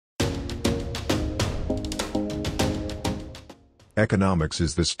Economics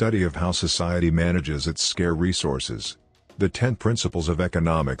is the study of how society manages its scarce resources. The 10 principles of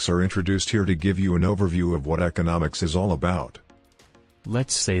economics are introduced here to give you an overview of what economics is all about.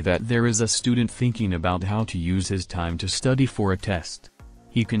 Let's say that there is a student thinking about how to use his time to study for a test.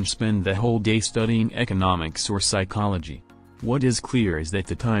 He can spend the whole day studying economics or psychology. What is clear is that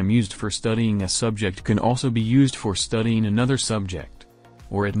the time used for studying a subject can also be used for studying another subject.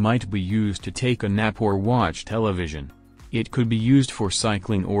 Or it might be used to take a nap or watch television. It could be used for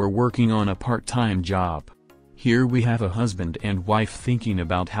cycling or working on a part-time job. Here we have a husband and wife thinking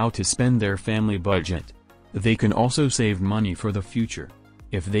about how to spend their family budget. They can also save money for the future.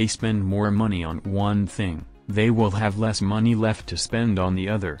 If they spend more money on one thing, they will have less money left to spend on the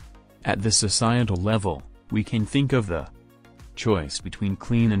other. At the societal level, we can think of the choice between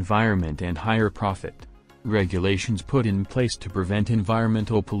clean environment and higher profit. Regulations put in place to prevent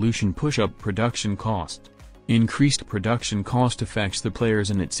environmental pollution push up production cost. Increased production cost affects the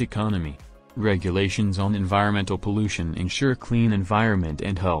players in its economy. Regulations on environmental pollution ensure clean environment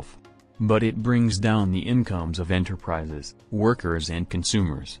and health. But it brings down the incomes of enterprises, workers and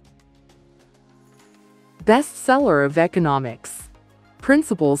consumers. Bestseller of Economics.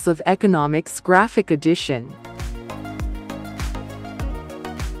 Principles of Economics Graphic Edition.